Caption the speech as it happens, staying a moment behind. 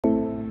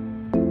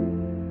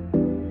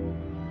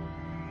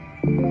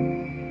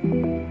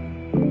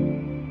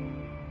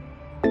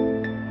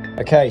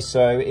Okay,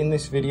 so in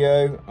this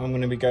video, I'm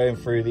going to be going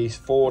through these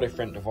 4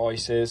 different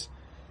devices.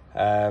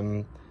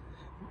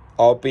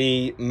 I'll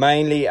be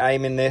mainly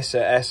aiming this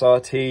at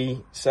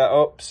SRT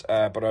setups,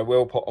 but I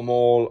will put them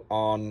all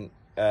on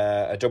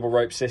a double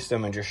rope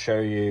system and just show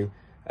you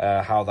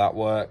how that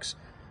works.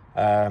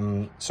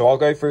 So I'll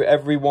go through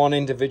every one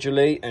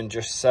individually and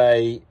just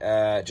say,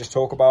 just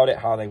talk about it,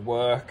 how they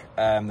work,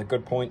 the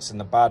good points and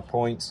the bad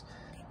points.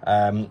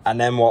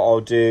 And then what I'll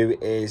do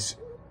is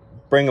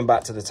bring them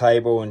back to the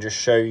table and just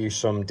show you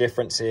some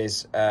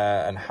differences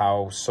and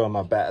how some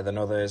are better than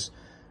others.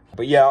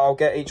 But yeah, I'll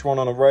get each one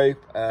on a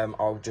rope.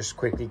 I'll just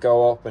quickly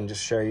go up and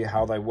just show you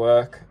how they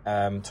work,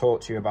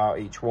 talk to you about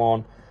each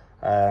one.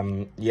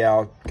 Yeah,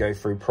 I'll go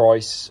through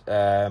price,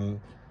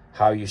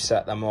 how you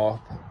set them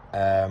up,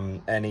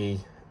 any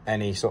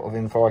sort of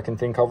info I can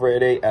think of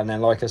really. And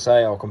then, like I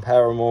say, I'll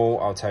compare them all.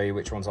 I'll tell you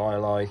which ones I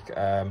like,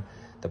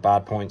 the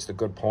bad points, the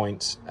good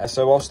points.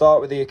 So I'll start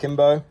with the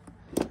Akimbo.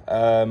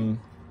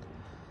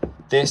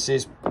 This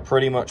is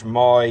pretty much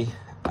my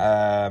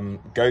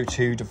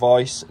go-to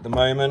device at the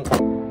moment.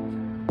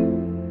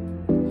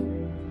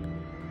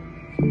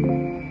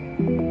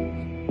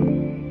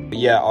 But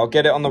yeah, I'll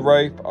get it on the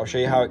rope. I'll show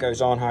you how it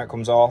goes on, how it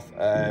comes off,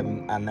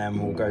 and then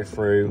we'll go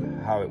through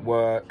how it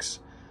works,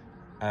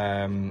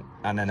 and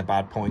then the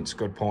bad points,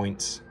 good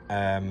points,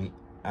 and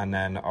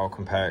then I'll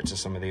compare it to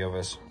some of the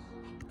others.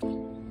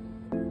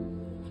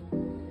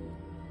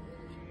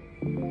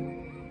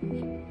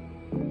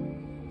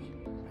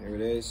 Here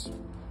it is.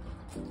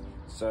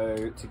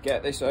 So to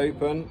get this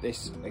open,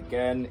 this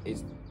again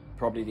is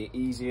probably the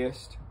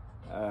easiest.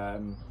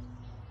 You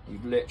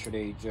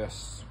literally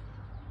just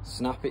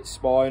snap its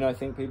spine, I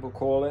think people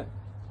call it,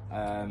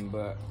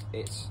 but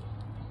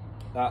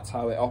that's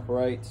how it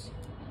operates.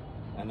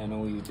 And then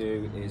all you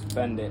do is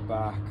bend it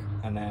back,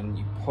 and then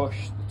you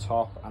push the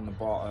top and the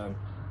bottom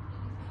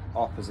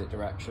opposite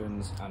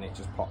directions, and it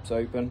just pops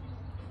open.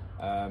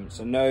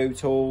 So no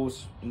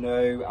tools,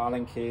 no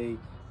Allen key,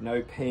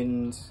 no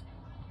pins.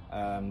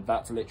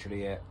 That's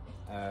literally it.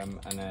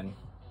 And then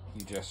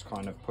you just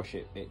kind of push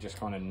it, it just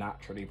kind of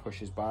naturally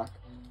pushes back.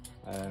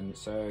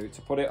 So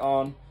to put it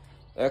on,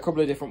 there are a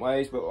couple of different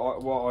ways, but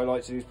what I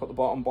like to do is put the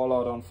bottom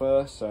bollard on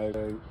first.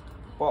 So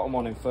bottom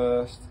one in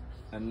first,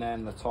 and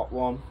then the top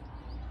one,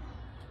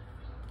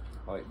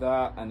 like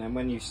that. And then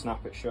when you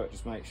snap it shut,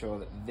 just make sure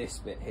that this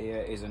bit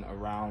here isn't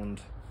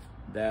around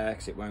there,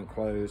 because it won't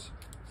close.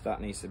 So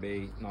that needs to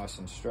be nice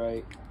and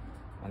straight.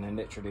 And then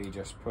literally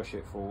just push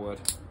it forward,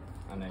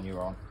 and then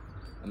you're on.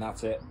 And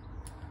that's it,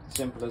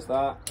 simple as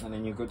that, and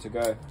then you're good to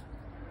go.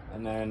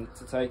 And then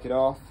to take it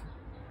off,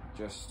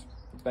 just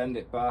bend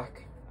it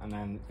back, and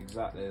then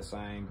exactly the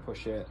same,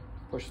 push it,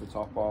 push the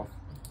top off,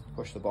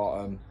 push the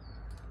bottom,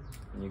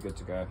 and you're good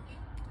to go.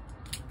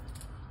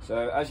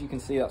 So as you can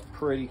see, that's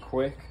pretty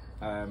quick.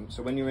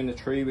 So when you're in the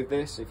tree with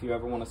this, if you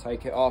ever want to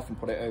take it off and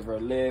put it over a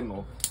limb,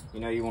 or you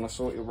know, you want to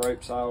sort your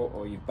ropes out,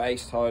 or you've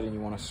base tied and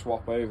you want to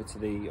swap over to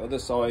the other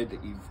side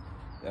that you've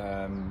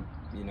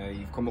you know,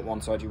 you've come at one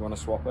side, you want to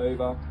swap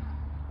over,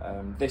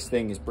 this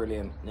thing is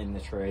brilliant in the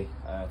tree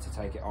to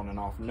take it on and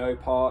off. No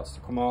parts to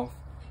come off,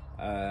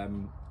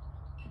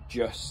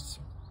 just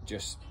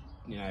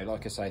you know,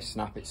 like I say,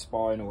 snap its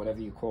spine or whatever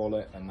you call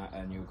it,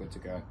 and you're good to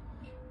go.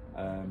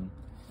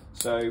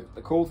 So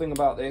the cool thing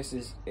about this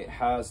is it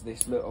has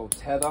this little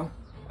tether.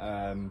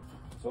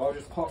 So I'll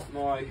just pop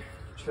my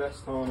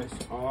chest harness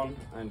on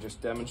and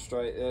just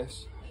demonstrate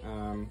this.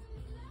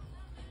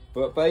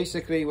 But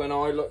basically, when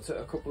I looked at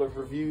a couple of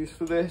reviews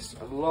for this,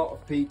 a lot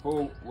of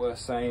people were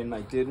saying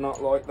they did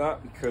not like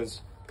that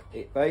because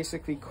it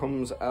basically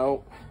comes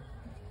out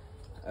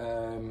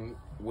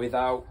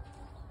without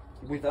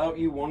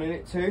you wanting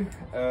it to.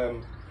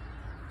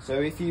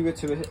 So if you were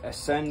to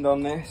ascend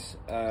on this,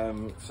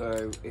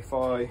 so if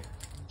I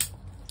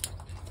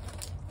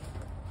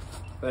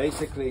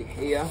basically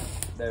here,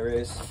 there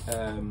is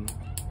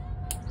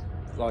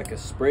like a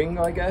spring,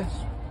 I guess,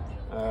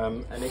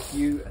 and if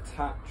you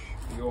attach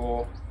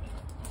your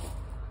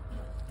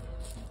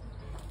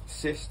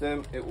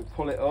system, it will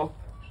pull it up,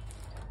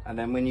 and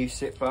then when you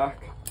sit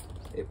back,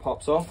 it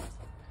pops off.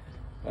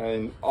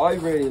 I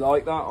really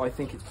like that. I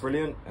think it's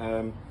brilliant.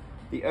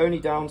 The only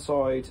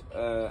downside,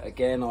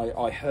 again,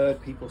 I heard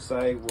people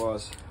say,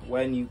 was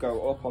when you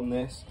go up on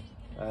this,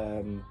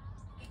 and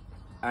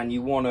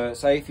you want to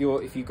say, if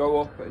you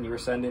go up and you're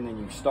ascending and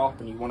you stop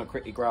and you want to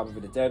quickly grab a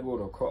bit of dead wood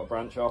or cut a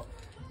branch off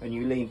and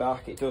you lean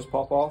back, it does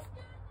pop off.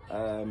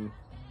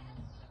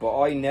 But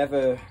I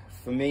never,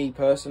 for me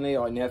personally,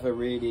 I never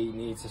really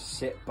need to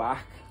sit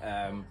back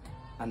and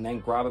then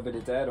grab a bit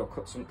of dead or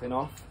cut something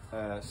off.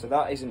 So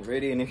that isn't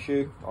really an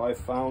issue, I've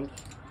found.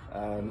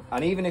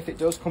 And even if it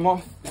does come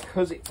off,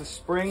 because it's a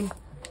spring,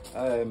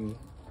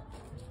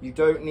 you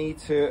don't need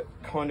to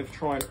kind of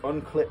try and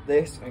unclip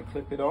this and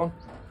clip it on.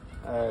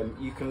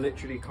 You can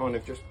literally kind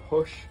of just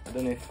push, I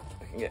don't know if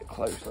I can get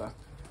closer,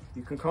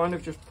 you can kind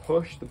of just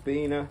push the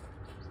beaner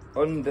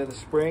under the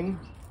spring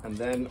and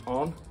then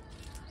on,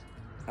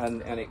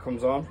 and it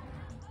comes on,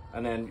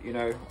 and then, you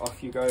know,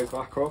 off you go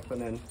back up,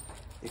 and then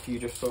if you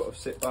just sort of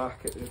sit back,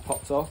 it just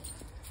pops off.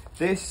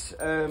 This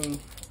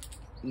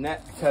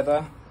neck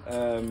tether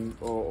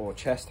or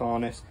chest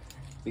harness,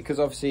 because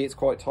obviously it's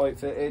quite tight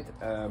fitted,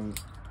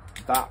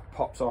 that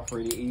pops off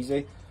really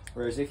easy.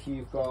 Whereas if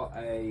you've got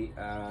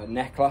a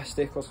neck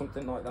elastic or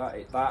something like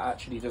that, that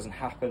actually doesn't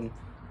happen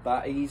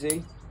that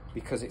easy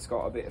because it's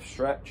got a bit of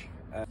stretch.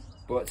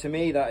 But to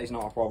me, that is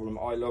not a problem.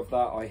 I love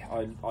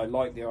that. I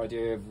like the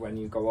idea of when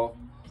you go up,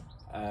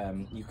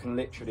 you can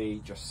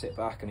literally just sit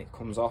back and it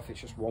comes off. It's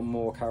just one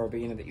more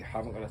carabiner that you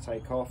haven't got to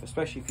take off,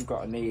 especially if you've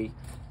got a knee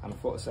and a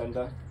foot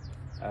ascender.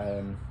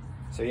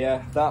 So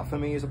yeah, that for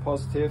me is a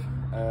positive.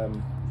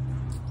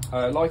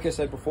 Like I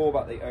said before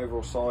about the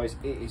overall size,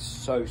 it is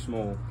so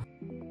small.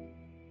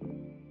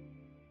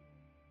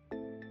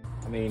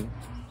 I mean,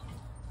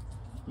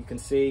 you can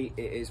see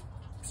it is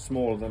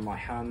smaller than my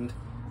hand.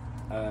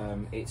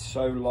 It's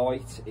so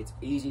light, it's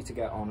easy to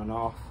get on and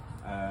off.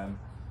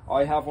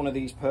 I have one of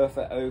these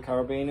Perfect O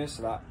carabiners,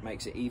 so that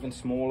makes it even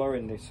smaller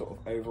in this sort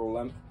of overall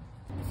length.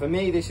 For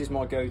me, this is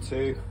my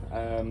go-to.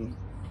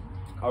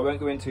 I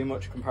won't go into too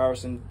much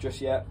comparison just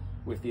yet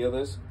with the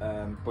others,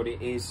 but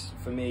it is,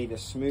 for me, the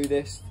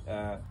smoothest.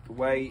 The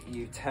way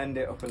you tend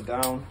it up and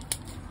down,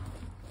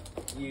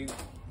 you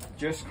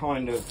just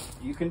kind of,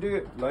 you can do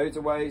it loads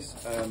of ways,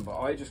 but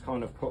I just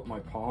kind of put my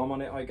palm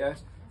on it, I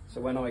guess.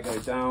 So when I go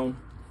down,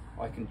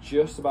 I can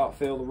just about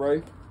feel the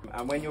rope.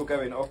 And when you're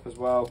going up as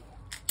well,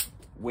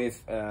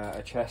 with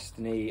a chest,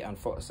 knee and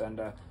foot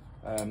ascender,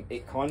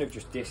 it kind of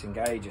just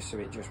disengages, so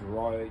it just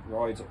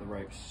rides up the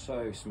rope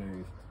so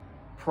smooth.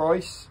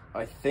 Price,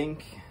 I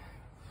think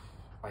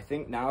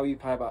now you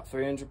pay about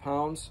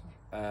 £300.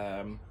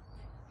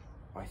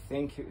 I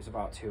think it was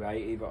about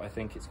 280, but I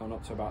think it's gone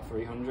up to about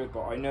 300.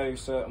 But I know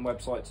certain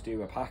websites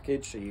do a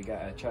package, so you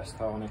get a chest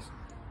harness,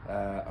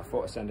 a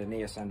foot ascender,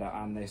 knee ascender,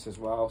 and this as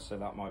well. So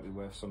that might be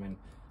worth something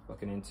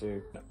looking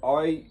into.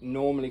 I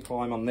normally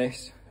climb on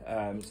this.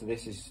 So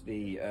this is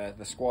the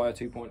Squire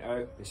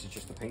 2.0. This is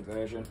just the pink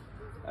version.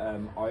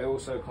 I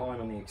also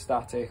climb on the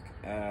Ecstatic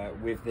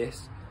with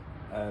this,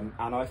 and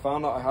I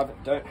found that I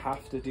don't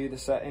have to do the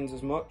settings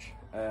as much.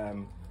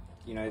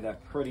 You know, they're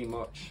pretty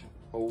much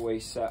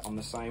always set on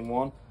the same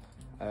one,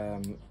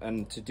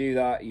 and to do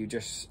that you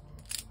just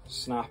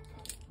snap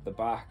the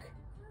back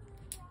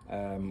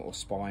or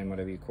spine,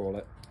 whatever you call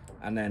it,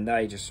 and then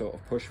they just sort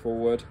of push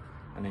forward,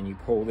 and then you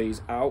pull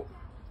these out,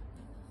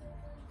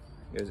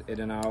 goes in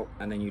and out,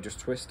 and then you just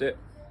twist it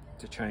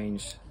to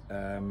change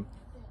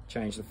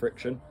the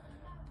friction.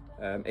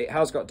 It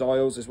has got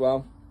dials as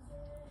well,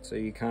 so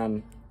you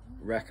can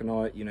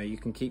recognize, you know, you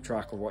can keep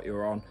track of what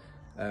you're on,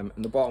 and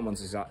the bottom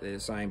one's exactly the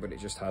same, but it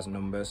just has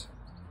numbers.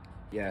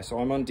 Yeah, so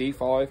I'm on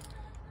D5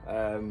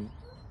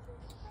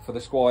 for the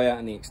Squire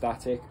and the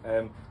Ecstatic.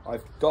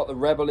 I've got the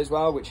Rebel as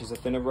well, which is a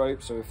thinner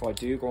rope, so if I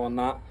do go on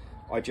that,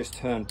 I just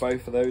turn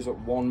both of those up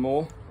one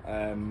more,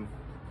 and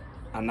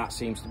that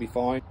seems to be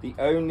fine. The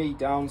only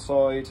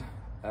downside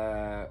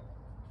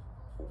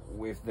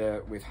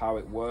with how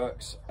it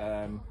works,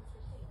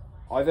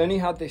 I've only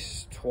had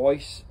this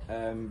twice,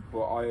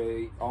 but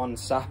on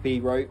sappy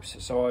ropes,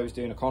 so I was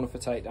doing a conifer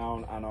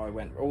takedown and I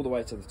went all the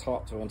way to the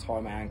top to untie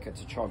my anchor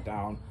to chog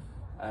down.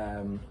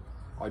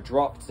 I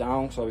dropped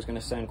down, so I was going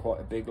to send quite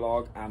a big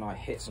log, and I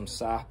hit some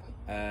sap,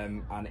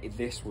 and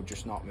this would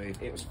just not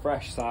move. It was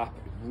fresh sap,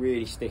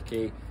 really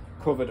sticky,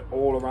 covered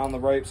all around the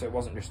rope, so it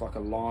wasn't just like a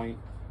line,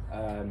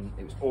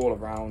 it was all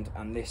around,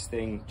 and this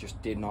thing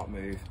just did not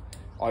move.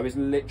 I was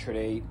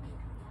literally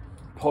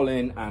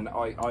pulling, and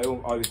I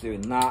was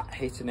doing that,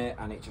 hitting it,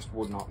 and it just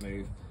would not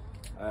move.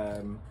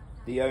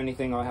 The only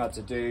thing I had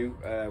to do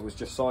was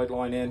just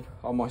sideline in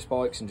on my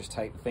spikes and just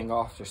take the thing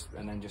off,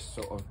 and then just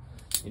sort of,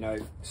 you know,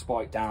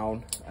 spike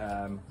down,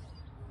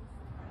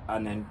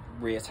 and then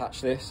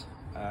reattach this.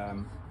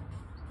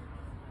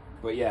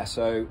 But yeah,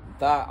 so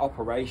that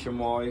operation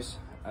wise,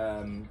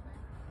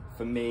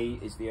 for me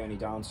is the only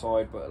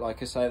downside, but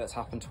like I say, that's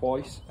happened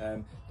twice.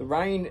 The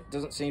rain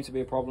doesn't seem to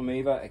be a problem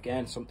either.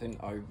 Again, something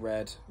I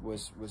read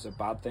was a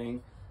bad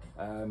thing.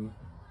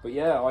 But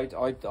yeah,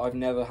 I've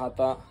never had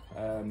that.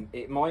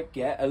 It might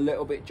get a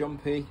little bit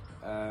jumpy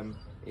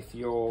if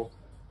you're,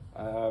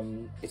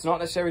 it's not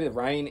necessarily the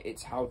rain,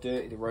 it's how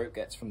dirty the rope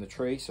gets from the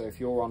tree. So if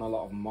you're on a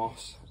lot of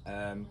moss,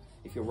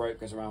 if your rope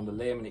goes around the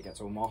limb and it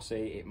gets all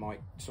mossy, it might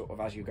sort of,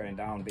 as you're going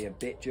down, be a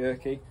bit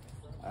jerky.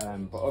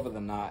 But other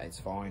than that, it's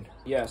fine.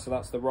 Yeah, so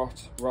that's the Rock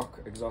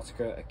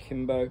Exotica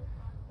Akimbo.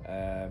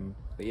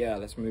 But yeah,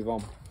 let's move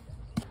on.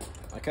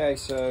 Okay,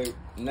 so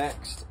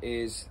next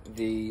is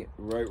the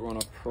Rope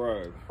Runner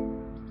Pro.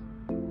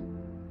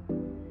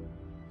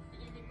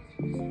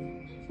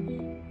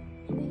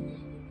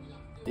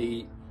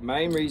 The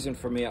main reason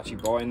for me actually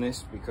buying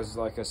this, because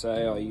like I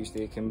say, I use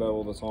the Akimbo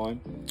all the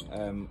time,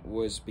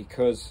 was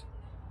because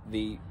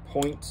the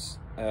points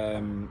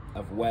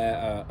of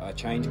wear are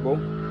changeable.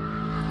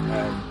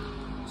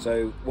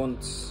 So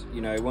once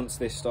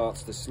this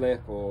starts to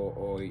slip,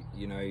 or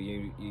you know,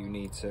 you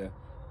need to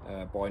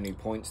buy new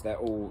points,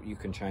 you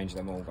can change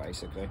them all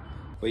basically.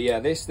 But yeah,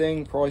 this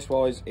thing price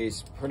wise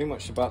is pretty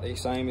much about the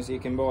same as the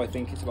Akimbo. I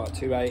think it's about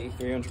 280,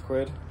 300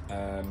 quid.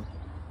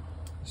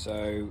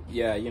 So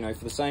yeah, you know,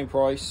 for the same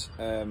price,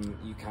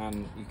 you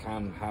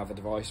can have a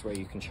device where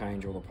you can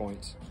change all the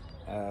points.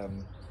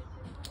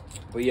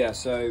 But yeah,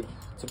 so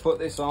to put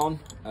this on,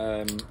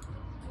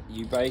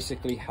 you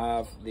basically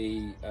have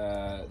the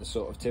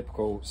sort of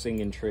typical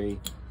singing tree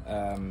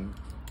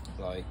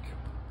like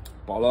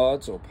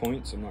bollards or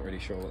points. I'm not really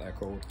sure what they're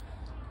called.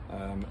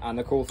 And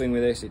the cool thing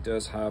with this, it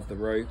does have the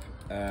rope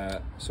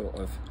sort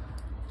of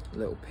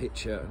little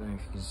picture. I don't know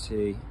if you can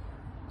see.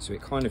 So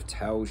it kind of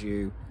tells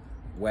you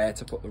where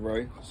to put the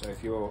rope. So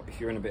if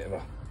you're in a bit of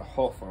a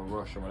huff or a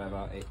rush or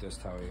whatever, it does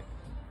tell you.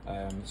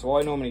 So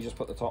I normally just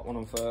put the top one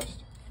on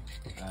first,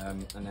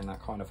 and then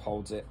that kind of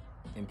holds it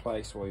in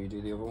place while you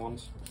do the other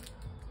ones.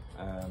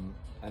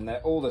 And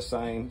they're all the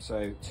same.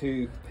 So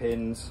 2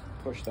 pins,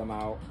 push them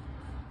out.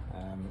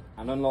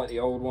 And unlike the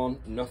old one,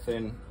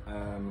 nothing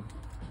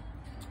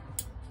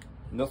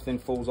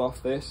falls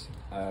off this,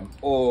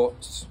 or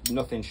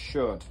nothing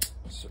should.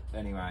 So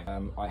anyway,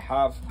 I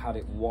have had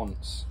it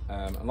once,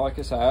 and like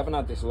I say, I haven't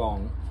had this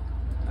long,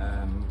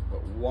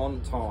 but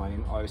one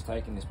time I was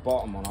taking this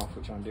bottom one off,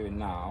 which I'm doing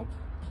now,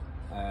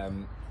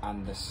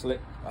 and the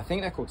slip, I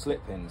think they're called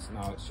slip pins,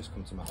 now it's just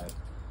come to my head.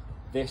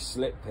 This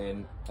slip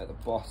pin at the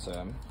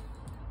bottom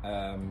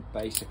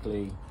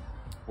basically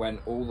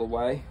went all the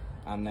way,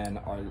 and then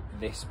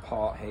this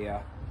part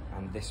here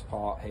and this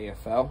part here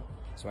fell,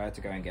 so I had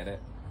to go and get it.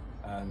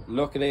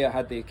 Luckily I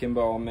had the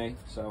Akimbo on me,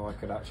 so I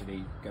could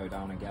actually go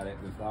down and get it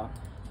with that.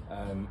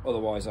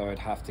 Otherwise I would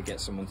have to get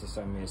someone to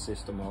send me a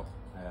system up.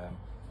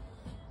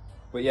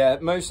 But yeah,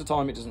 most of the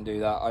time it doesn't do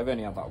that. I've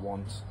only had that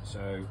once,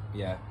 so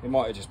yeah, it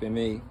might have just been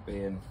me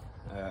being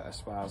a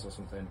spaz or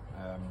something.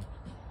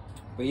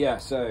 But yeah,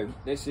 so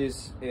this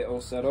is it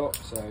all set up.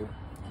 So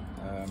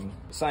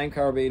same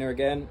carabiner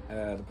again,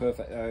 the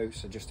Perfecto,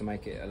 so just to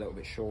make it a little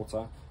bit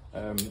shorter.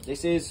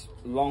 This is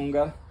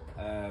longer,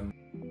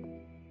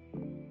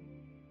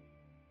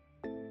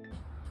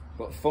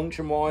 but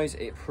function wise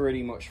it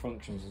pretty much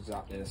functions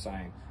exactly the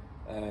same.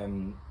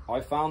 I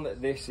found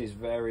that this is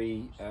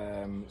very,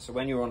 so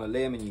when you're on a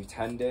limb and you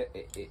tend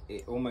it,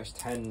 it almost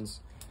tends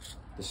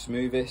the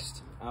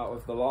smoothest out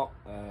of the lot,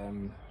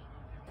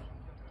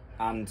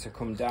 and to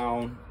come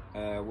down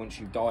once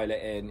you dial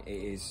it in,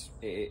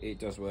 it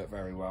does work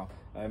very well.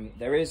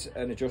 There is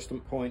an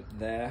adjustment point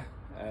there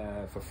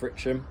for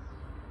friction,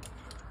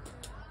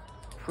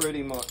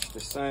 pretty much the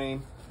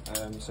same.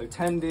 So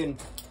tending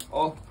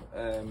up,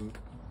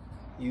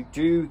 you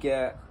do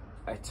get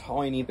a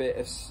tiny bit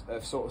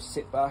of sort of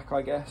sit back,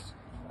 I guess.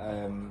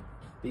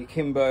 The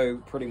Akimbo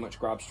pretty much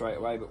grabs straight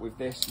away, but with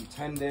this you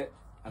tend it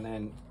and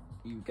then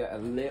you get a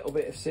little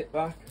bit of sit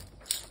back.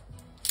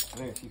 I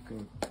don't know if you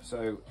can,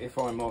 so if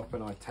I'm up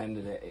and I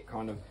tended it, it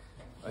kind of,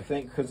 I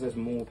think because there's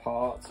more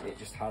parts, it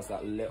just has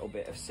that little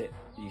bit of sit,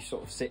 you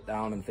sort of sit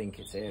down and think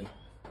it's in,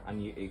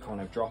 and you kind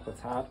of drop a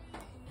tad.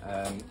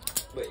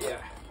 But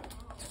yeah,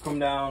 to come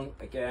down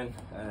again,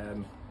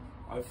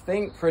 I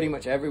think pretty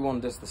much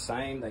everyone does the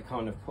same. They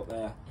kind of put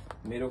their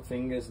middle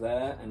fingers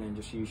there and then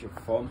just use your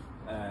thumb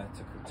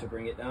to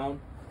bring it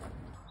down.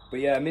 But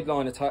yeah,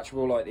 midline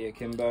attachable like the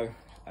Akimbo.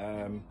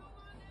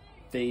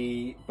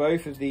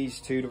 Both of these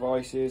two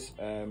devices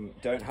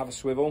don't have a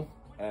swivel,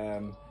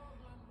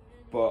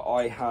 but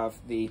I have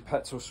the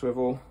petzl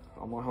swivel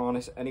on my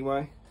harness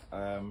anyway.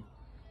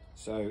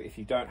 So if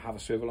you don't have a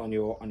swivel on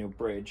your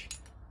bridge,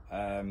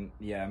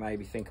 yeah,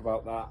 maybe think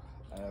about that.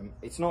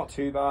 It's not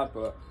too bad,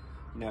 but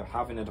you know,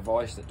 having a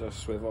device that does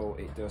swivel,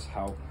 it does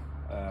help.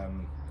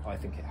 I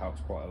think it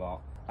helps quite a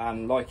lot.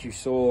 And like you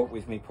saw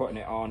with me putting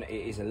it on, it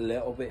is a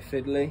little bit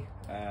fiddly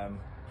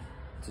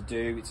to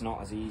do. It's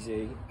not as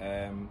easy,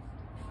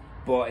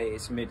 but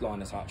it's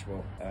midline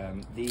attachable.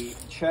 The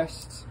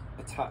chest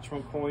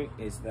attachment point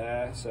is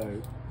there,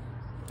 so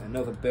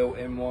another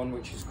built-in one,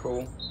 which is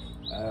cool.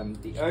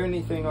 The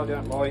only thing I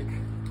don't like,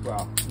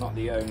 well, not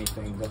the only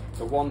thing, but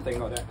the one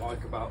thing I don't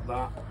like about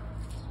that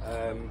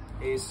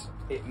is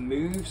it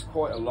moves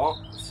quite a lot.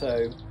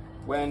 So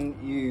when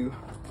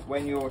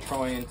you're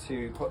trying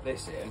to put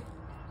this in,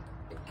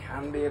 it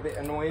can be a bit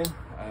annoying.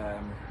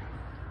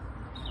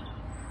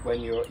 When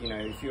you're, you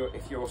know,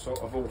 if you're sort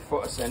of all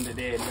foot ascended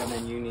in and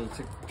then you need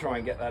to try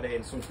and get that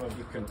in, sometimes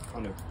you can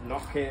kind of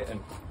knock it,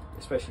 and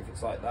especially if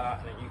it's like that,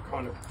 and then you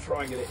kind of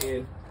try and get it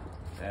in.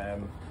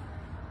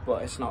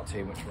 But it's not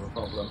too much of a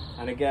problem.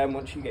 And again,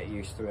 once you get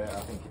used to it,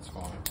 I think it's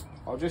fine.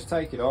 I'll just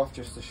take it off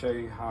just to show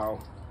you how.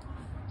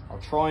 I'll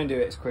try and do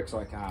it as quick as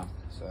I can.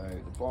 So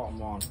the bottom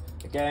one,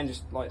 again,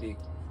 just like the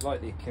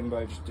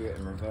Akimbo, just do it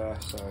in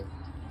reverse. So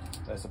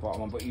there's the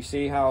bottom one. But you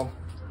see how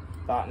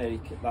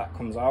that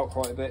comes out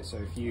quite a bit. So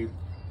if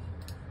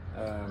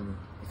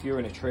you're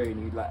in a tree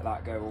and you let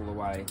that go all the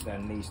way,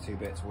 then these two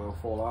bits will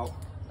fall out.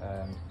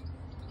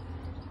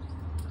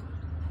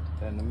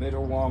 Then the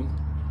middle one,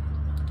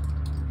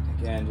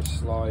 again, just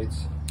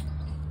slides.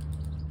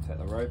 Take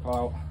the rope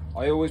out.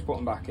 I always put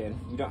them back in.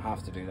 You don't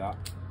have to do that.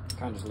 You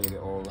can just leave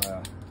it all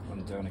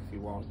undone if you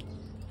want.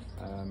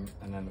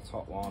 and then the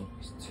top one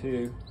is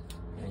 2,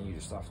 and you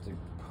just have to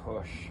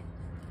push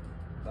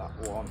that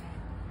one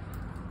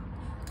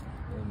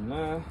in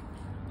there,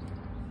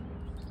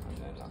 and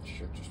then that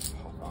should just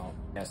pop out.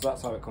 Yeah, so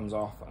that's how it comes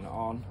off and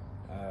on.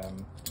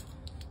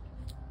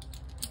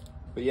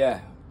 But yeah,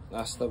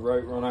 that's the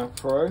Rope Runner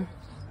Pro.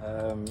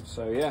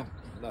 So yeah,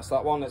 that's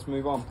that one. Let's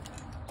move on.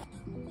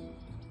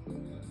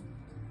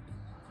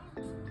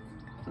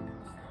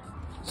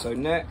 So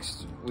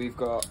next we've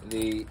got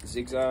the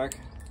Zig Zag.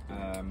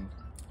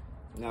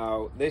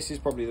 Now this is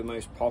probably the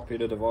most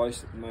popular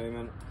device at the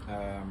moment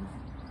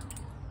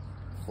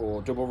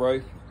for double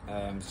rope.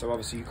 So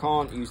obviously you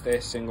can't use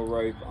this single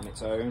rope on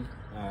its own.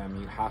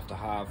 You have to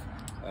have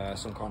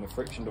some kind of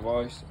friction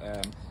device.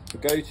 The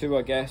go-to,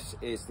 I guess,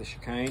 is the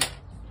chicane.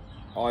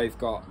 I've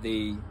got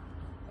the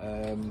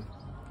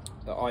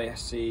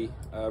ISC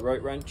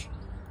rope wrench.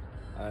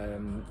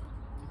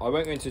 I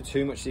won't go into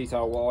too much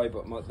detail why,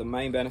 but the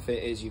main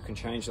benefit is you can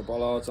change the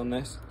bollards on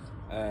this,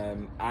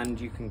 and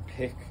you can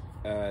pick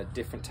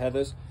different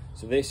tethers.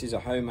 So this is a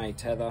homemade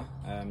tether.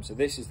 So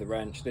this is the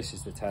wrench, this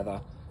is the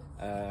tether.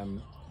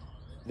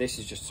 This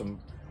is just some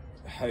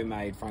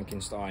homemade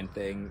Frankenstein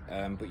thing,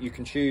 but you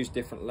can choose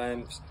different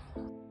lengths,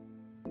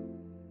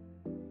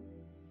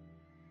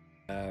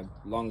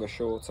 longer,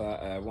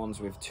 shorter, ones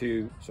with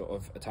 2 sort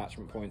of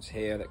attachment points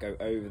here that go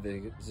over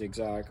the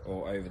zigzag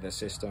or over the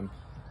system.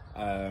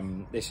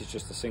 This is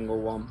just a single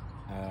one.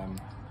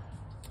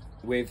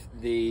 With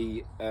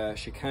the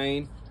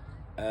chicane,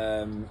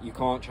 you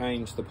can't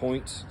change the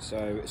points,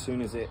 so as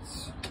soon as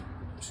it's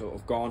sort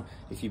of gone,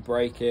 if you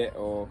break it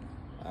or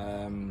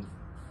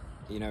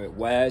you know, it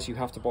wears, you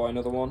have to buy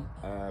another one.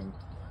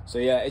 So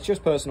yeah, it's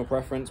just personal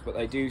preference, but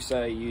they do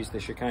say use the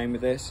chicane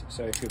with this.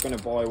 So if you're going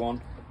to buy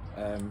one,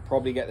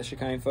 probably get the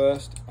chicane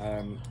first.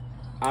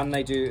 And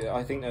they do,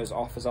 I think there's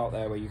offers out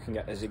there where you can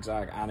get a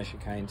zigzag and a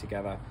chicane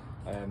together.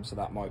 So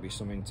that might be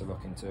something to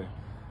look into.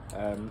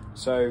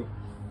 So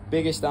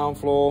biggest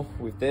downfall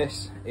with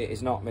this, it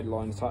is not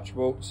midline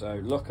attachable. So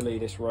luckily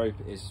this rope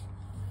is,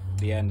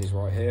 the end is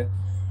right here.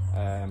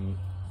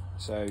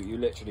 So you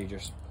literally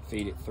just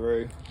feed it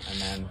through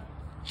and then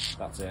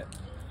that's it.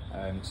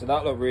 So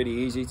that looked really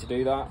easy to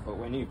do that, but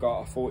when you've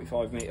got a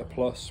 45 meter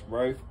plus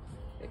rope,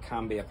 it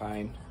can be a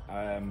pain,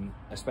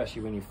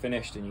 especially when you've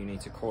finished and you need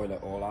to coil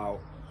it all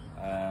out.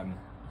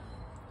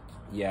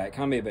 Yeah, it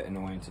can be a bit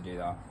annoying to do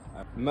that.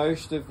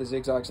 Most of the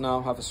zigzags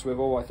now have a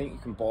swivel. I think you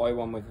can buy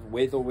one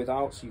with or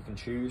without, so you can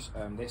choose.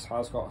 This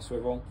has got a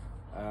swivel,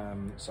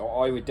 so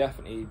I would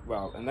definitely,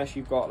 well, unless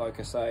you've got, like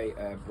I say,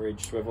 a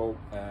bridge swivel,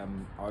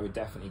 I would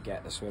definitely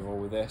get the swivel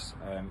with this.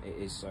 It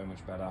is so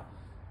much better.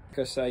 Like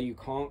I say, you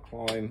can't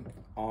climb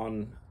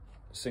on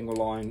single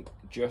line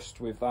just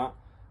with that.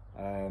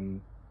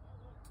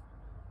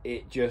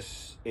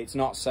 It's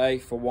not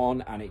safe for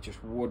one, and it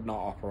just would not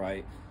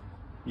operate.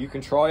 You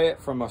can try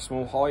it from a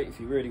small height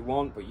if you really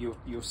want, but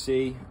you'll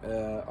see,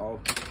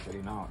 I'll show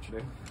you now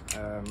actually.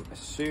 As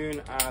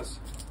soon as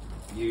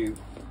you,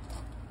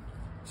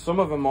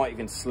 some of them might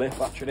even slip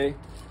actually,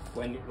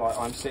 when, like,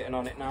 I'm sitting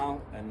on it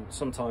now, and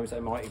sometimes they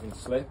might even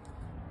slip.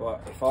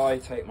 But if I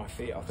take my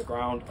feet off the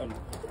ground and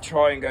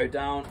try and go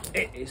down,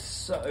 it is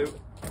so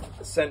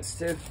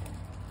sensitive.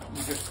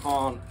 You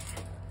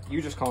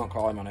just can't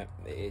climb on it.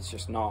 It's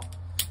just not,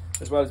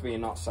 as well as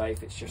being not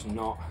safe, it's just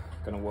not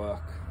going to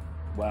work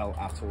well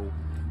at all.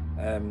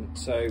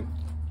 So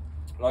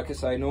like I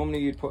say, normally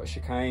you'd put a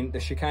chicane. The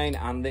chicane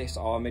and this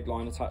are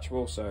midline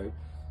attachable, so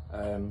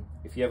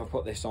if you ever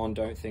put this on,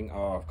 don't think,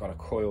 oh, I've got to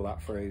coil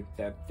that through.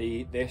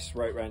 This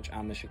rope wrench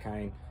and the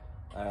chicane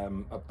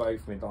are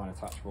both midline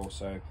attachable,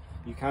 so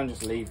you can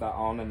just leave that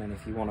on, and then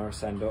if you want to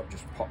ascend up,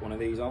 just pop one of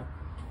these on.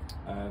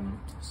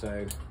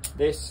 So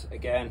this,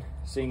 again,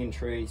 singing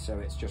tree, so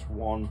it's just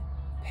one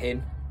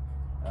pin.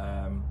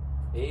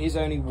 It is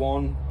only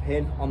one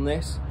pin on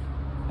this,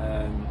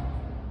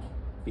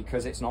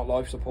 because it's not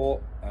life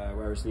support,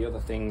 whereas the other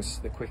things,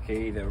 the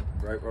Quickie, the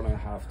Rope Runner,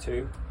 have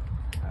 2.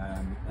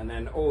 And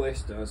then all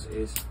this does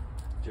is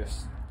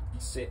just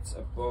sits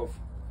above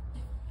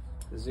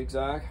the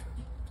zigzag,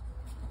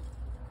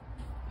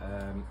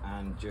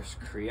 and just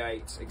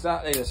creates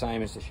exactly the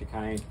same as the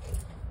chicane.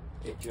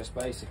 It just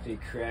basically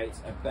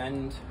creates a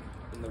bend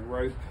in the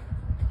rope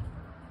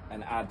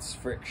and adds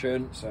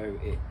friction, so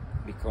it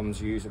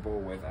becomes usable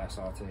with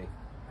SRT.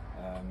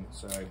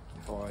 So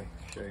if I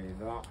show you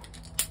that,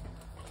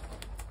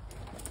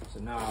 so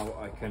now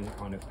I can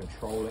kind of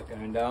control it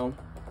going down,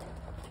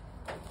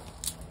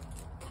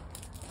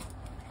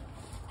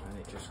 and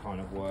it just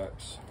kind of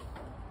works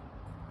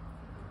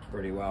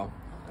pretty well.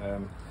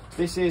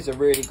 This is a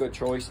really good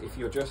choice if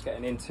you're just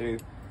getting into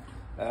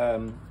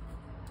a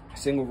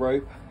single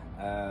rope.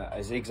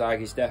 A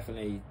zigzag is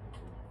definitely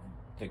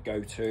the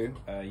go-to.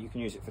 You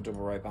can use it for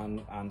double rope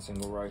and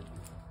single rope,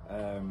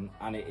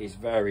 and it is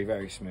very,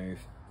 very smooth.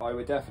 I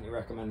would definitely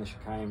recommend the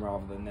chicane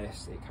rather than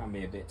this. It can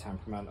be a bit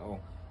temperamental,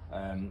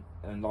 and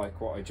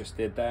like what I just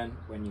did then,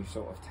 when you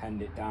sort of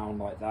tend it down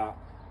like that,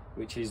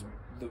 which is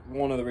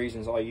one of the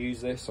reasons I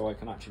use this, so I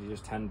can actually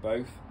just tend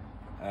both.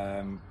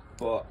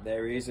 but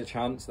there is a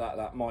chance that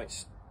that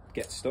might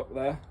get stuck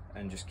there,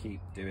 and just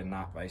keep doing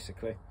that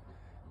basically.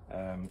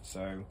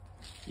 So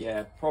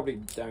yeah,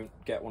 probably don't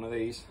get one of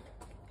these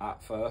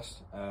at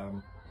first.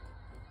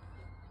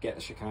 Get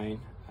the chicane,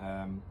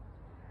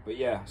 but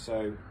yeah,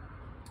 so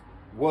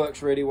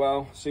works really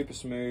well, super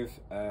smooth.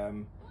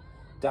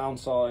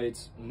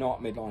 Downsides,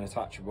 not midline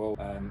attachable.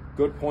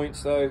 Good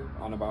points though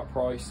on about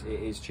price,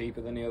 it is cheaper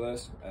than the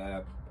others.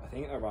 I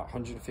think they're about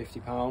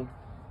 £150.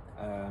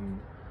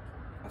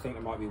 I think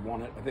there might be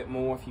one a bit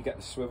more if you get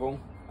the swivel,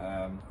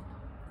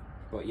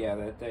 but yeah,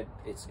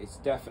 it's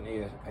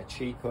definitely a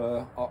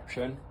cheaper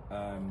option.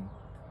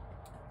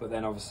 But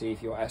then obviously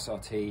if you're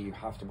SRT, you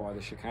have to buy the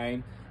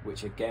chicane,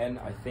 which again,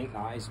 I think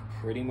that is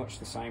pretty much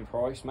the same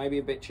price, maybe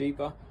a bit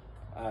cheaper.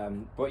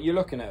 But you're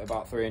looking at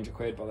about 300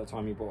 quid by the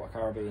time you bought a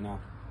carabiner.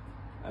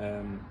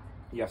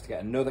 You have to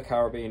get another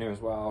carabiner as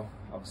well,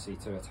 obviously,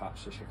 to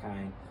attach the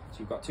chicane. So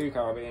you've got 2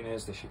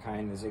 carabiners, the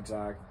chicane, the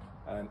zigzag.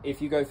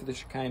 If you go for the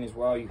chicane as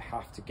well, you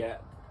have to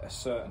get a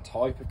certain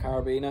type of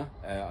carabiner.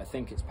 I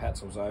think it's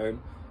Petzl's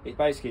own. It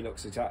basically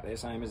looks exactly the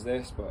same as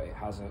this, but it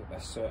has a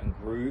certain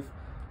groove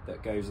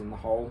that goes in the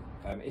hole.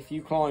 If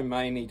you climb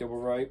mainly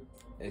double rope,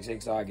 a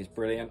zigzag is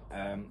brilliant.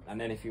 And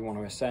then if you want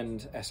to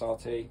ascend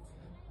SRT,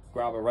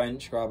 grab a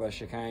wrench, grab a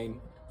chicane,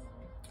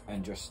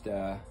 and just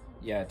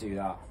yeah, do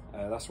that.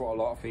 That's what a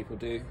lot of people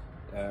do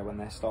when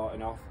they're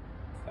starting off,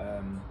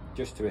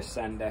 just to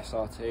ascend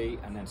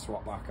SRT and then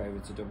swap back over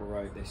to double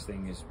rope. This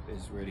thing is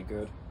really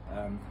good.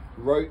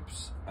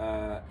 Ropes,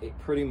 it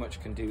pretty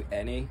much can do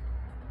any,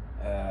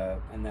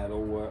 and they'll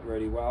all work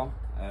really well,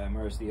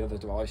 whereas the other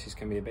devices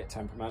can be a bit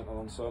temperamental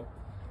on some.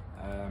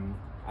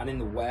 And in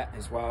the wet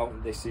as well,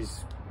 this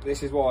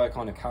is why I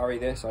kind of carry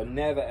this. I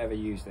never ever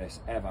use this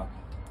ever,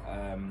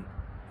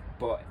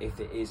 but if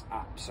it is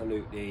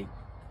absolutely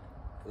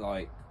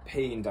like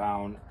peeing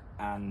down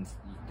and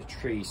the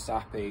tree's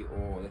sappy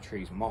or the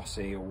tree's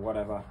mossy or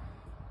whatever,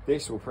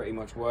 this will pretty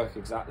much work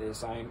exactly the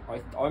same.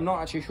 I'm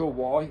not actually sure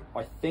why.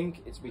 I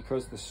think it's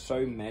because there's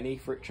so many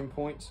friction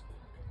points,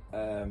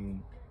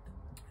 and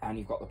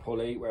you've got the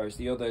pulley, whereas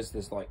the others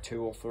there's like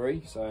 2 or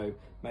 3. So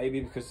maybe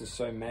because there's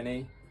so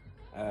many,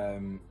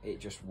 it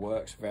just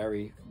works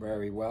very,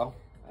 very well.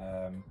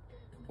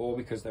 Or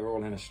because they're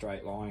all in a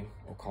straight line,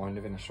 or kind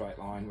of in a straight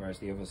line, whereas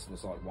the others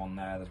there's like one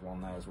there, there's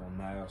one there, there's one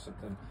there, or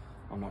something.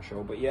 I'm not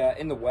sure, but yeah,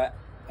 in the wet,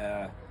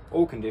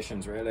 all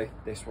conditions really,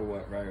 this will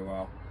work very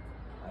well.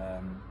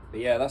 But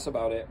yeah, that's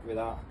about it with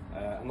that.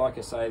 And like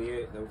I say,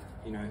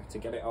 you know, to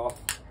get it off,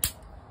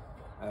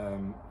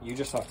 you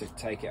just have to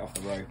take it off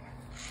the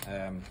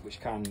rope,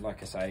 which can,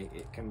 like I say,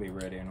 it can be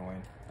really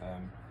annoying.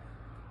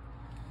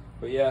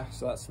 But yeah,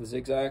 so that's the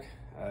zigzag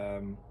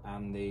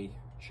and the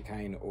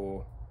chicane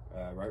or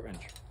rope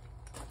wrench.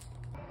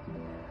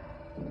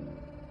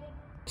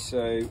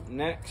 So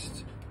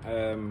next,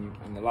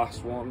 and the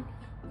last one,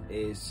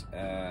 is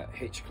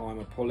hitch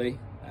climber pulley.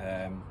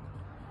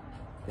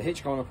 The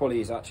hitch climber pulley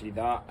is actually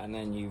that, and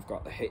then you've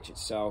got the hitch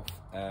itself,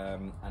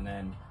 and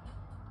then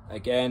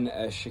again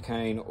a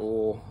chicane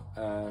or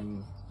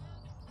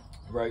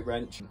rope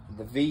wrench.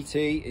 The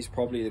VT is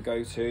probably the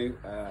go-to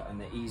and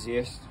the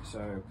easiest,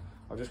 so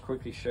I'll just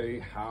quickly show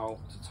you how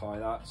to tie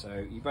that.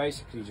 So you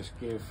basically just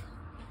give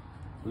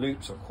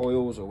loops or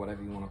coils or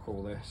whatever you want to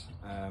call this,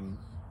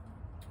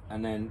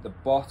 and then the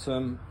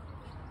bottom,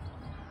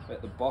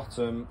 at the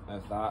bottom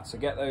of that, so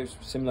get those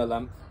similar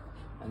length,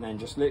 and then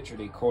just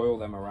literally coil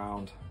them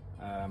around,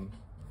 and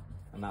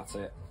that's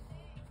it.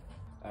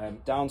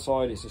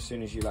 Downside is as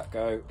soon as you let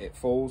go, it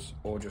falls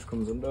or just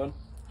comes undone.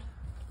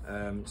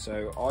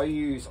 So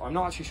I'm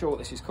not actually sure what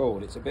this is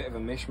called. It's a bit of a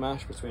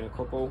mishmash between a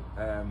couple.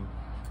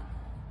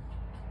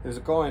 There's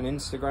a guy on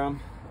Instagram,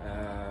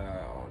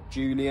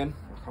 Julian,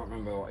 I can't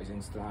remember what his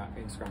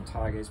Instagram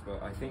tag is,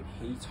 but I think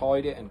he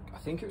tied it, and I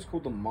think it was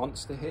called the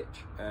Monster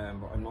Hitch,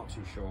 but I'm not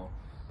too sure.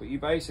 But you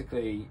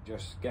basically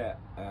just get,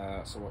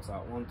 so what's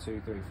that, 1,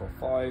 2, 3, 4,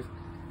 5,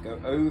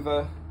 go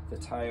over the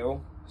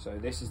tail, so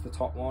this is the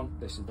top one,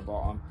 this is the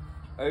bottom,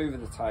 over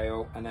the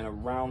tail, and then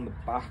around the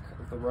back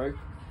of the rope,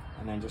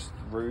 and then just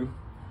through.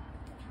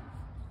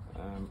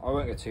 I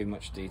won't go too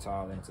much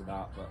detail into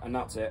that, and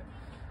that's it.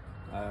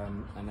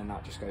 And then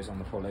that just goes on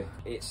the pulley.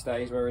 It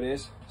stays where it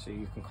is, so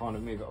you can kind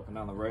of move it up and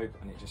down the rope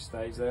and it just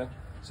stays there.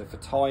 So for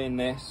tying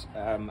this,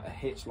 a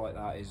hitch like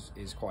that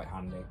is quite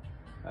handy.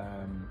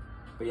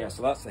 But yeah,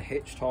 so that's the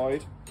hitch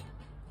tied.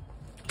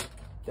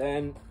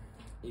 Then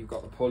you've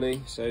got the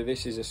pulley. So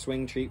this is a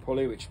swing cheat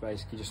pulley, which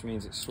basically just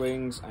means it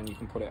swings and you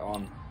can put it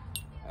on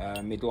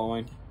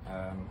midline.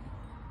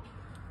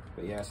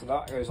 But yeah, so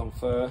that goes on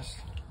first,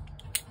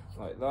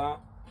 like that,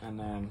 and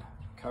then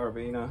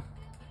carabiner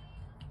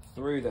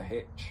through the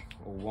hitch,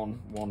 or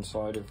one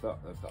side of the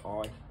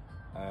eye,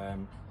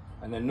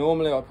 and then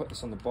normally I put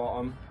this on the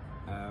bottom,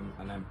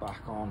 and then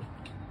back on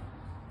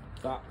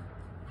that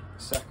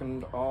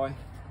second eye,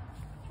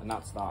 and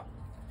that's that.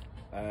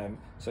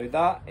 So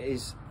that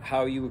is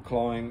how you would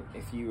climb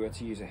if you were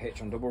to use a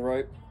hitch on double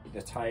rope.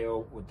 The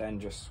tail would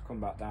then just come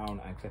back down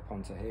and clip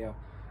onto here.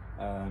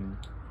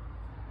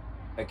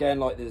 again,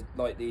 like the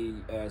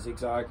Zig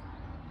Zag,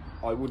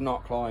 I would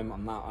not climb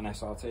on that on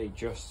SRT,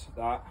 just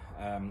that.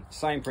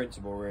 Same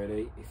principle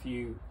really. If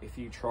you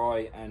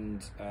try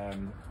and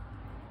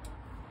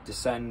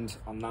descend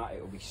on that,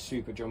 it will be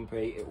super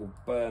jumpy, it will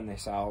burn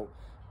this out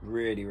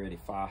really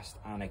fast,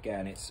 and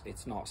again,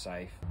 it's not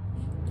safe.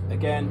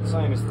 Again,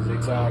 same as the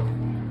Zig Zag,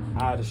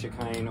 add a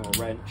chicane or a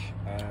wrench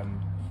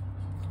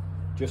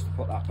just to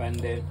put that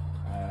bend in,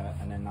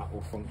 and then that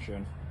will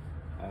function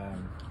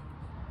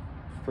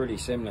pretty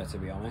similar, to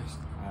be honest.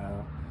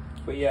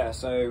 But yeah,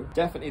 so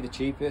definitely the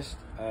cheapest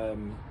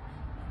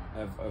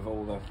of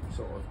all the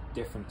sort of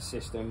different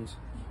systems.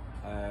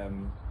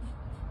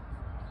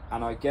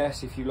 And I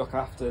guess if you look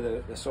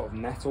after the sort of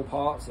metal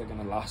parts, they're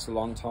going to last a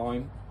long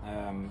time.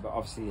 But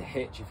obviously the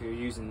hitch, if you're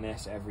using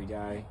this every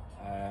day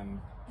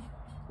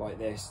like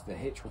this, the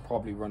hitch will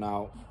probably run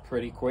out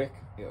pretty quick.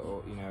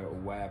 It'll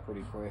wear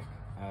pretty quick.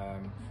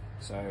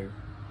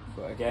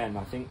 But again,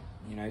 I think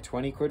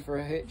 20 quid for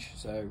a hitch,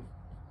 so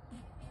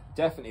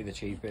definitely the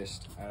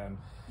cheapest.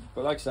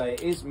 But like I say,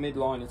 it is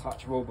midline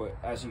attachable, but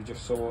as you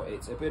just saw,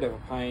 it's a bit of a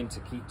pain to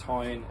keep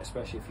tying,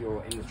 especially if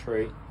you're in the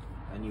tree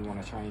and you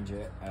want to change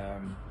it.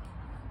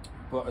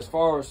 But as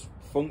far as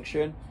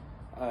function,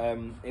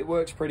 it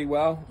works pretty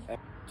well.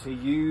 To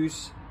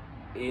use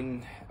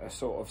in a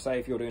sort of, say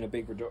if you're doing a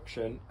big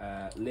reduction,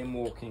 limb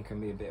walking can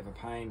be a bit of a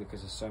pain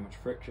because there's so much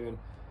friction,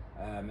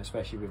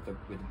 especially with the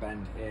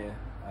bend here.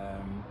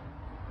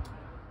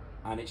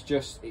 And it's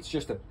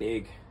just a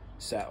big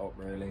setup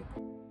really.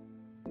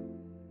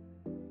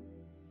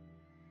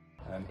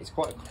 It's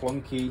quite a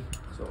clunky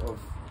sort of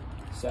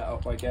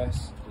setup, I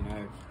guess.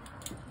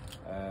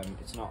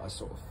 It's not a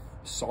sort of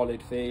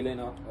solid feeling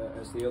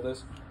as the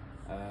others,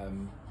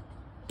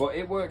 but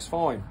it works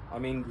fine. I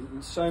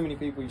mean, so many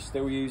people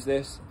still use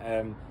this.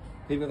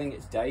 People think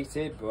it's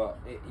dated, but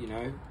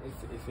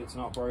if it's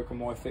not broken,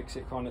 why fix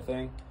it, kind of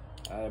thing.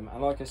 And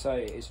like I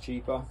say, it is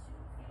cheaper,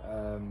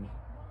 and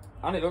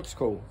it looks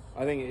cool.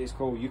 I think it is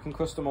cool. You can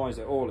customize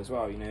it all as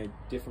well,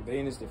 different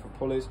beaners, different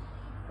pulleys,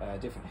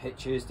 different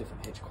hitches,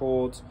 different hitch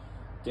cords,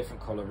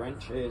 different color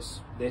wrenches.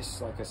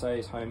 This, like I say,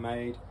 is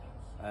homemade.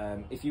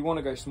 If you want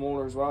to go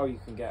smaller as well, you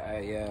can get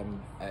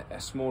a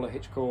smaller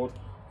hitch cord.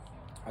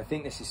 I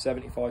think this is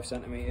 75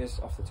 centimeters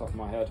off the top of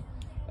my head.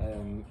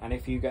 And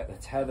if you get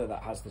the tether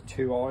that has the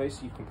 2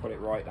 eyes, you can put it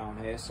right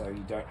down here, so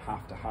you don't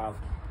have to have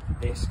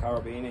this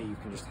carabiner. You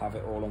can just have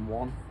it all on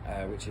one,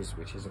 which is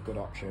a good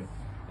option.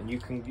 And you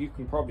can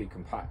probably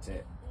compact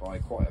it by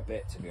quite a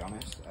bit, to be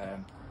honest.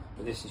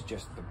 But this is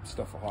just the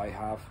stuff that I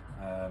have.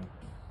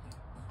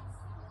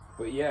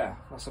 But yeah,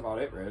 that's about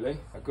it really.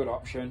 A good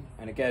option.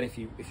 And again,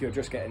 if you're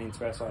just getting into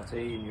SRT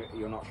and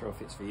you're not sure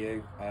if it's for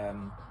you,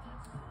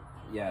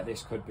 yeah,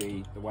 this could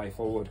be the way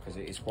forward because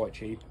it is quite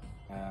cheap,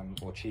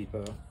 or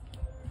cheaper.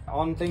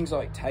 On things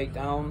like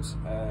takedowns,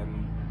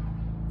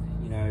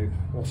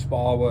 or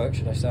spar work,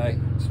 should I say,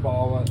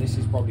 spar work, this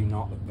is probably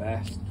not the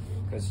best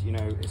because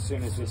as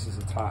soon as this is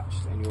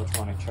attached and you're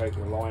trying to choke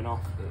your line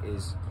off, it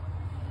is.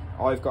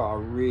 I've got a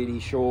really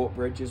short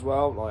bridge as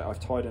well, like I've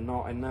tied a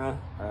knot in there,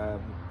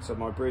 so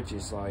my bridge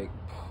is like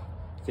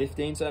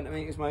 15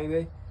 centimeters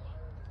maybe,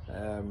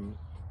 and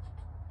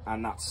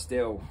that's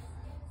still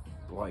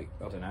like,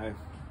 I don't know,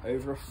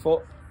 over a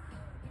foot.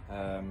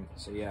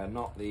 So yeah,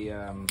 not the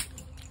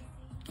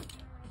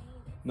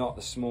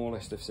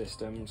smallest of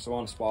systems. So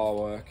on spar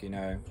work,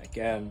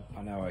 again,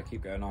 I know I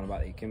keep going on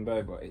about the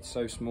Akimbo, but it's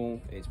so small,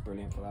 it's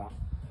brilliant for that.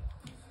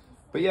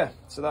 But yeah,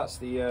 so that's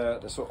the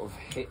sort of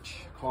hitch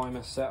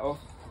climber setup.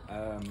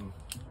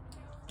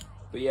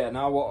 But yeah,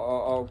 now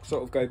I'll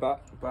sort of go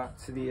back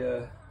to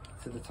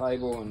the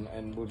table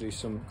and we'll do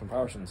some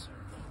comparisons.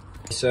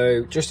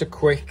 So just a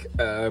quick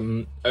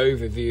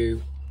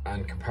overview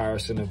and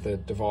comparison of the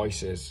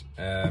devices.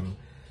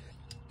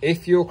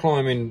 If you're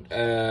climbing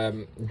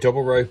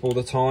double rope all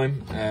the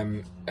time,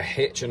 a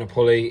hitch and a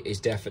pulley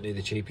is definitely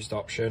the cheapest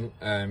option.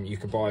 You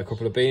could buy a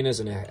couple of beaners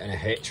and a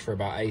hitch for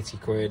about 80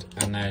 quid,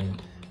 and then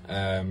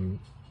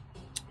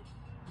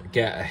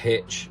get a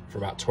hitch for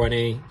about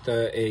 20,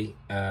 30,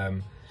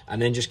 and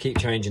then just keep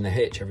changing the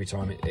hitch every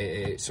time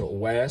it sort of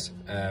wears.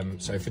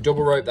 So for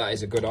double rope, that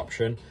is a good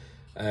option.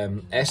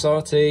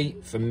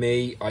 SRT, for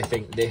me, I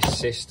think this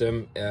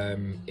system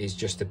is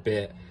just a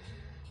bit,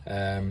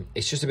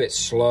 it's just a bit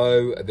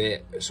slow, a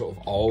bit sort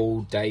of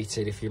old,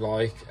 dated, if you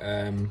like.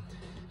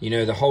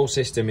 The whole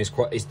system is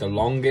the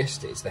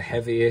longest, it's the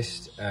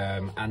heaviest,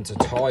 and to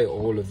tie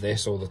all of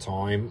this all the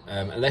time,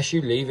 unless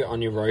you leave it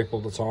on your rope all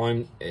the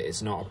time,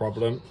 it's not a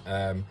problem.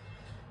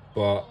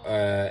 But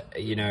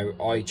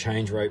I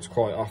change ropes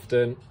quite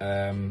often,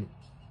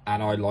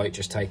 and I like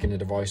just taking the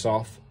device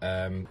off.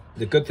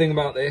 The good thing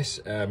about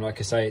this, like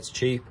I say, it's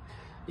cheap.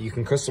 You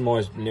can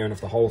customize near enough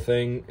the whole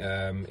thing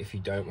if you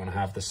don't want to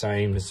have the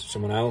same as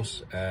someone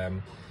else.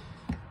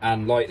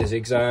 And like the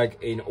Zig Zag,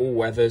 in all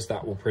weathers,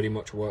 that will pretty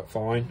much work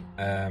fine.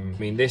 I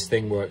mean, this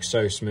thing works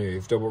so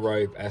smooth, double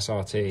rope,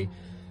 SRT.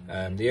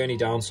 The only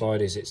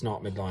downside is it's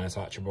not midline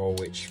attachable,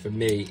 which for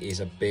me is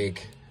a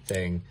big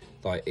thing.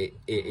 Like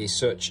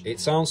it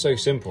sounds so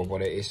simple,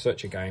 but it is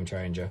such a game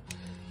changer.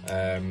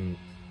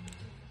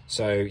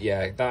 So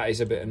yeah, that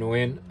is a bit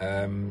annoying.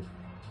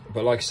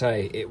 But like I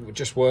say, it would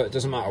just work. It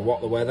doesn't matter what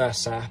the weather,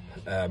 sap,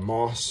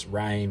 moss,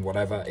 rain,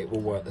 whatever, it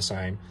will work the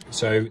same.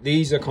 So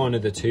these are kind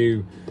of the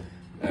two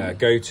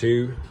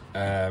go-to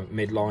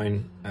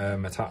midline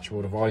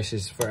attachable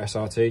devices for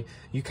SRT.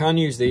 You can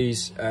use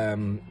these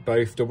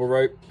both double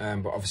rope,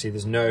 but obviously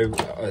there's no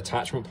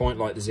attachment point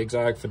like the Zig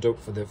Zag for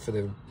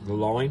the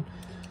line.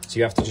 So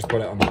you have to just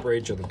put it on the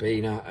bridge or the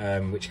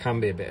beaner, which can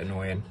be a bit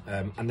annoying.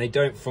 And they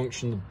don't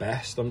function the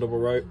best on double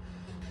rope.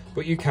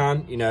 But you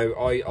can, you know,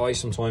 I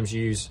sometimes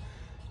use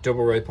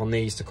double rope on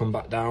these to come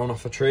back down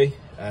off a tree,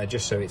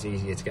 just so it's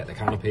easier to get the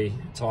canopy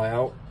tie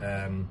out.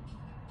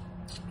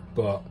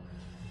 But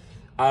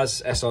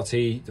as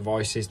SRT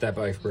devices, they're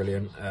both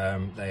brilliant.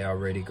 They are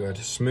really good.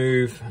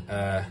 Smooth.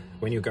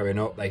 When you're going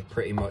up, they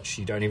pretty much,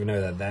 you don't even know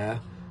they're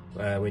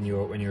there when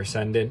you're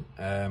ascending.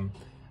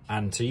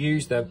 And to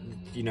use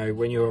them, you know,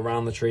 when you're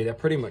around the tree, they're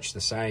pretty much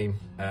the same.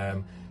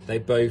 They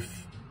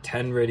both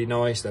tend really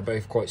nice. They're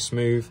both quite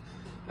smooth.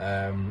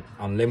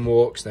 On limb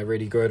walks, they're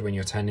really good. When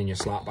you're tending your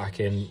slat back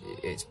in,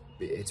 it's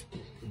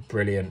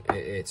brilliant.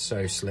 It's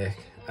so slick.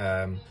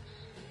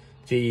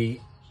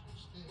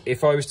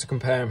 If I was to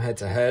compare them head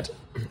to head,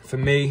 for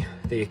me,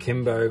 the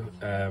Akimbo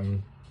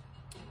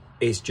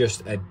is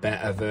just a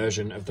better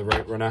version of the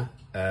Rope Runner.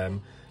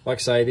 Like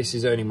I say, this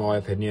is only my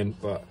opinion,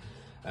 but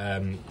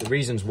the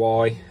reasons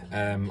why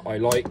I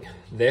like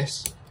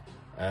this,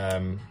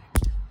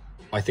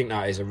 I think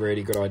that is a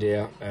really good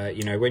idea.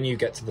 You know, when you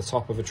get to the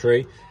top of a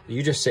tree,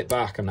 you just sit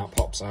back and that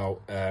pops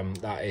out.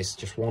 That is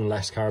just one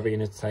less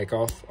carabiner to take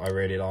off. I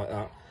really like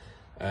that.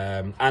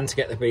 And to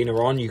get the beaner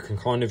on, you can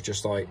kind of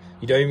just like,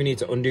 you don't even need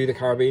to undo the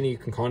carabiner. You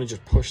can kind of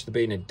just push the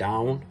beaner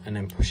down and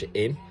then push it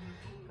in.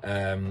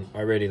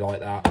 I really like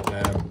that.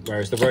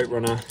 Whereas the Rope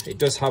Runner, it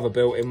does have a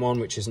built-in one,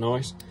 which is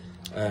nice.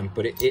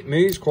 But it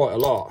moves quite a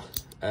lot.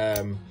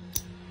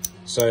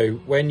 So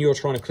when you're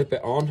trying to clip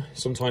it on,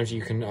 sometimes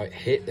you can like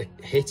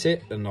hit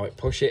it and like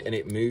push it and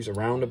it moves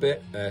around a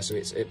bit. So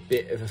it's a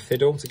bit of a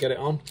fiddle to get it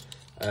on.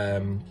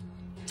 And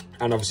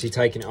obviously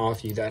taking it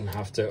off, you then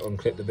have to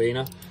unclip the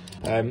beaner.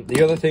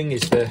 The other thing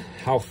is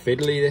how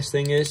fiddly this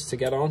thing is to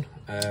get on.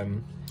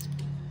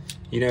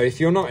 You know, if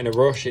you're not in a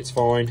rush, it's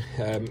fine.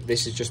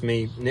 This is just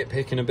me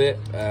nitpicking a bit,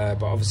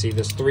 but obviously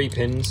there's 3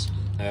 pins.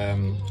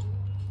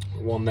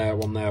 One there,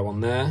 one there, one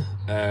there.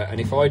 And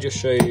if I just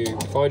show you,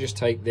 if I just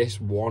take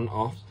this one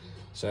off,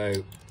 so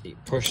you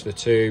push the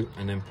 2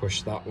 and then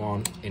push that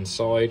one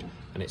inside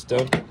and it's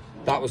done.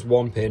 That was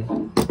 1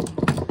 pin.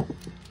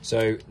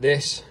 So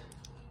this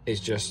is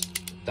just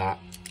that,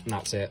 and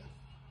that's it.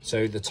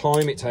 So the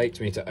time it takes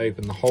me to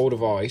open the whole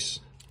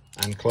device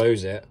and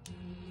close it,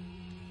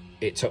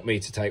 it took me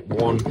to take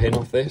 1 pin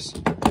off this.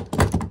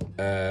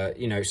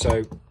 You know,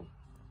 so,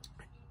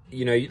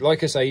 you know,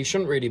 like I say, you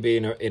shouldn't really be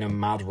in a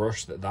mad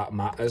rush that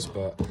matters,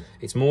 but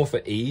it's more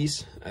for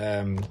ease.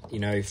 You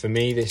know, for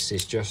me, this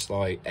is just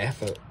like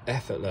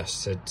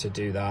effortless to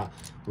do that.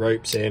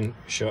 Ropes in,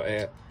 shut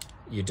it,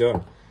 you're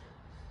done.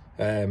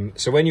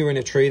 So when you're in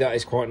a tree, that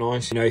is quite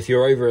nice. You know, if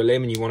you're over a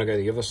limb and you want to go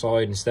the other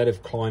side, instead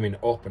of climbing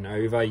up and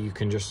over, you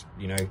can just,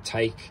 you know,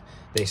 take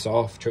this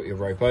off, chuck your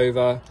rope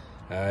over.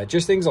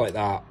 Just things like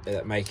that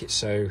that make it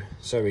so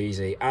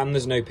easy. And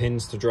there's no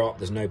pins to drop,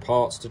 there's no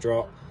parts to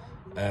drop,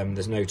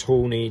 there's no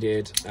tool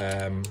needed.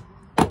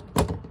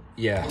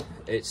 Yeah,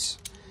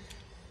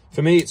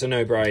 for me, it's a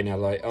no-brainer.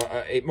 Like,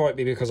 it might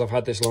be because I've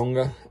had this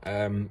longer,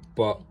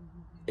 but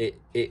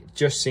it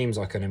just seems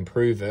like an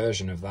improved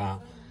version of that.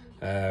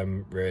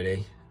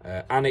 Really,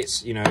 and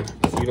it's, you know,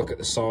 if you look at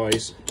the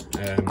size,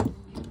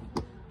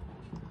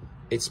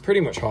 it's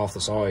pretty much half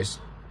the size.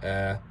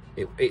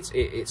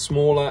 It's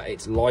smaller,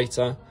 it's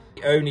lighter.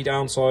 The only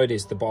downside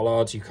is the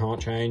bollards you can't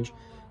change.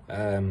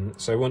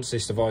 So once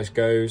this device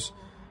goes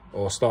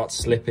or starts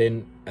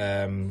slipping,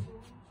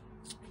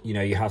 you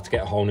know, you have to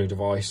get a whole new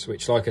device,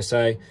 which, like I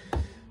say,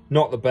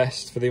 not the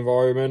best for the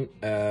environment,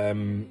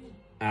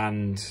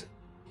 and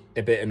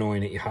a bit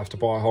annoying that you have to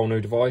buy a whole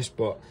new device.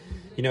 But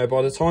you know,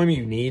 by the time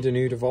you need a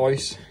new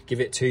device,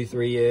 give it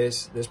 2-3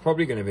 years, there's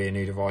probably going to be a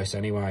new device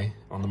anyway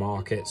on the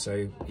market.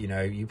 So, you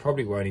know, you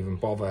probably won't even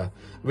bother.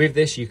 With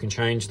this, you can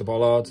change the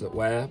bollards that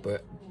wear,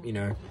 but, you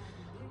know,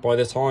 by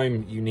the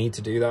time you need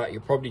to do that,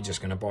 you're probably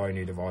just going to buy a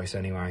new device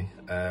anyway.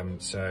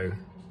 So,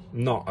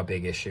 not a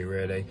big issue,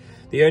 really.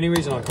 The only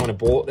reason I kind of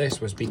bought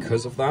this was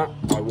because of that.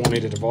 I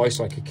wanted a device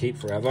I could keep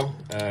forever,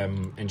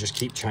 and just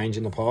keep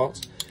changing the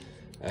parts.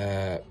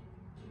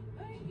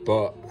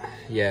 But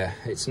yeah,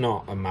 it's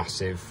not a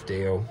massive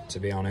deal, to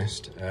be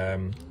honest.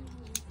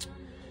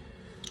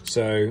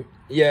 So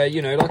yeah,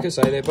 you know, like I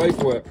say, they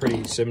both work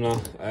pretty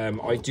similar.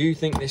 I do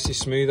think this is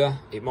smoother.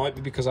 It might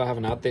be because I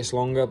haven't had this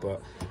longer,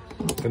 but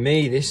for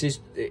me, this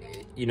is,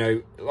 you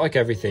know, like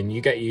everything,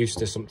 you get used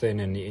to something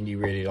and you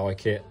really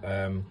like it.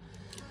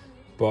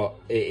 But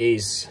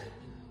it's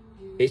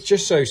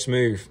just so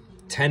smooth.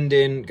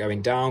 Tending,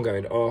 going down,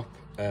 going up.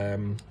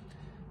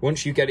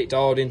 Once you get it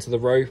dialed into the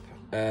rope,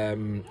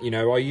 you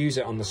know, I use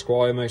it on the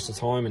Squire most of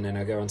the time, and then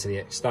I go onto the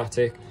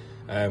ecstatic.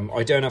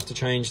 I don't have to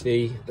change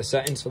the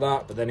settings for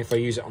that, but then if I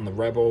use it on the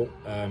Rebel,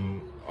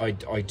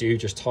 I do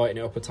just tighten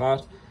it up a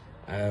tad,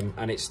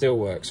 and it still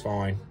works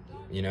fine.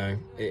 You know,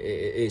 it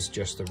is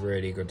just a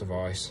really good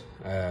device.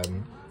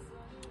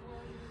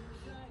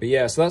 But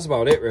yeah, so that's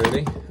about it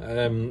really.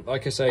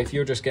 Like I say, if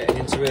you're just getting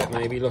into it,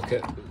 maybe look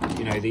at,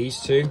 you know, these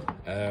two.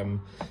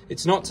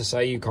 It's not to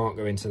say you can't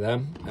go into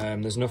them.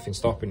 There's nothing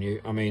stopping you.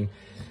 I mean,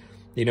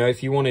 you know,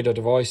 if you wanted a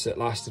device that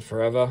lasted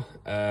forever,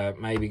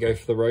 maybe go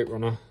for the Rope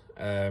Runner.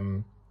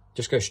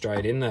 Just go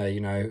straight in there.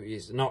 You know,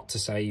 it's not to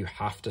say you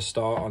have to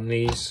start on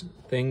these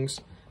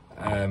things.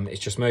 It's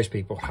just most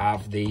people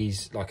have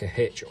these, like a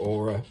Hitch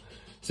or a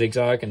Zig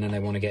Zag, and then they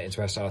want to get into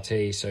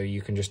SRT, so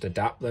you can just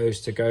adapt those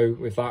to go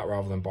with that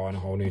rather than buying a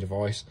whole new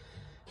device.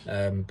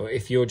 But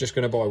if you're just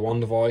going to buy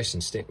one device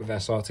and stick with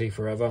SRT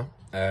forever,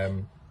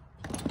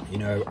 you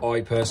know,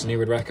 I personally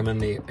would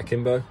recommend the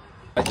Akimbo.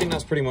 I think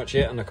that's pretty much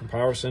it on the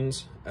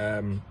comparisons.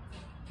 I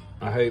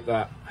hope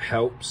that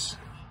helps.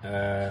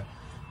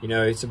 You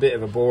know, it's a bit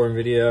of a boring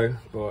video,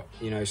 but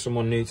you know,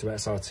 someone new to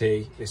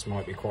SRT, this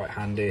might be quite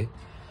handy.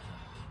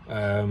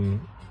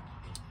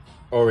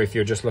 Or if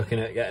you're just looking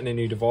at getting a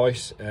new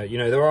device, you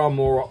know, there are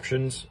more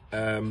options,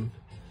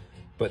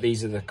 but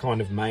these are the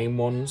kind of main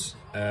ones.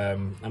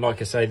 And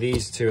like I say,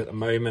 these two at the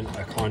moment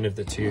are kind of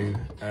the two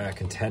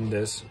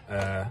contenders,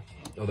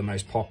 or the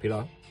most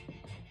popular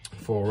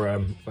for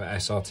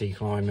SRT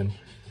climbing.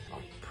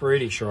 I'm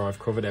pretty sure I've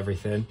covered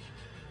everything.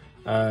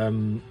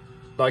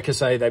 Like I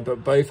say, they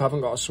both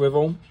haven't got a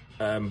swivel,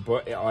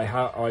 but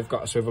I've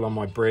got a swivel on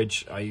my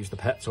bridge. I use the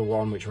Petzl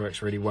one, which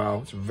works really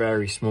well. It's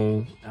very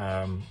small.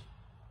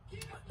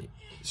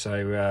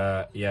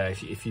 So yeah,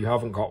 if you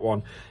haven't got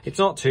one, it's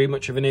not too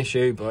much of an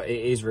issue, but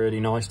it is really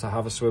nice to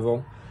have a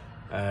swivel.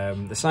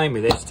 The same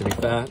with this, to be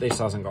fair. This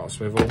hasn't got a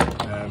swivel,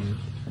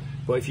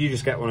 but if you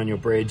just get one on your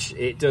bridge,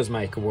 it does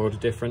make a world of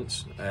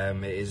difference.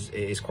 It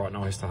is quite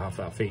nice to have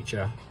that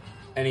feature.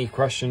 Any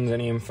questions,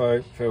 any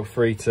info, feel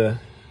free to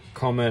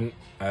comment,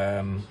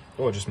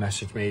 or just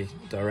message me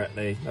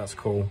directly. That's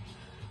cool.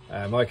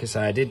 Like I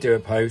say, I did do a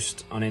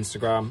post on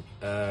Instagram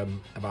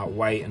about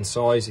weight and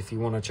size, if you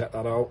want to check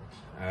that out.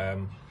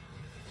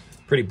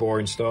 Pretty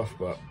boring stuff,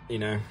 but you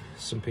know,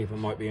 some people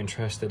might be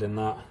interested in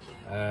that.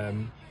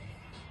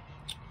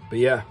 But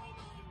yeah,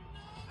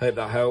 hope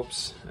that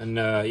helps, and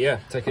yeah,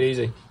 take it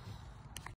easy.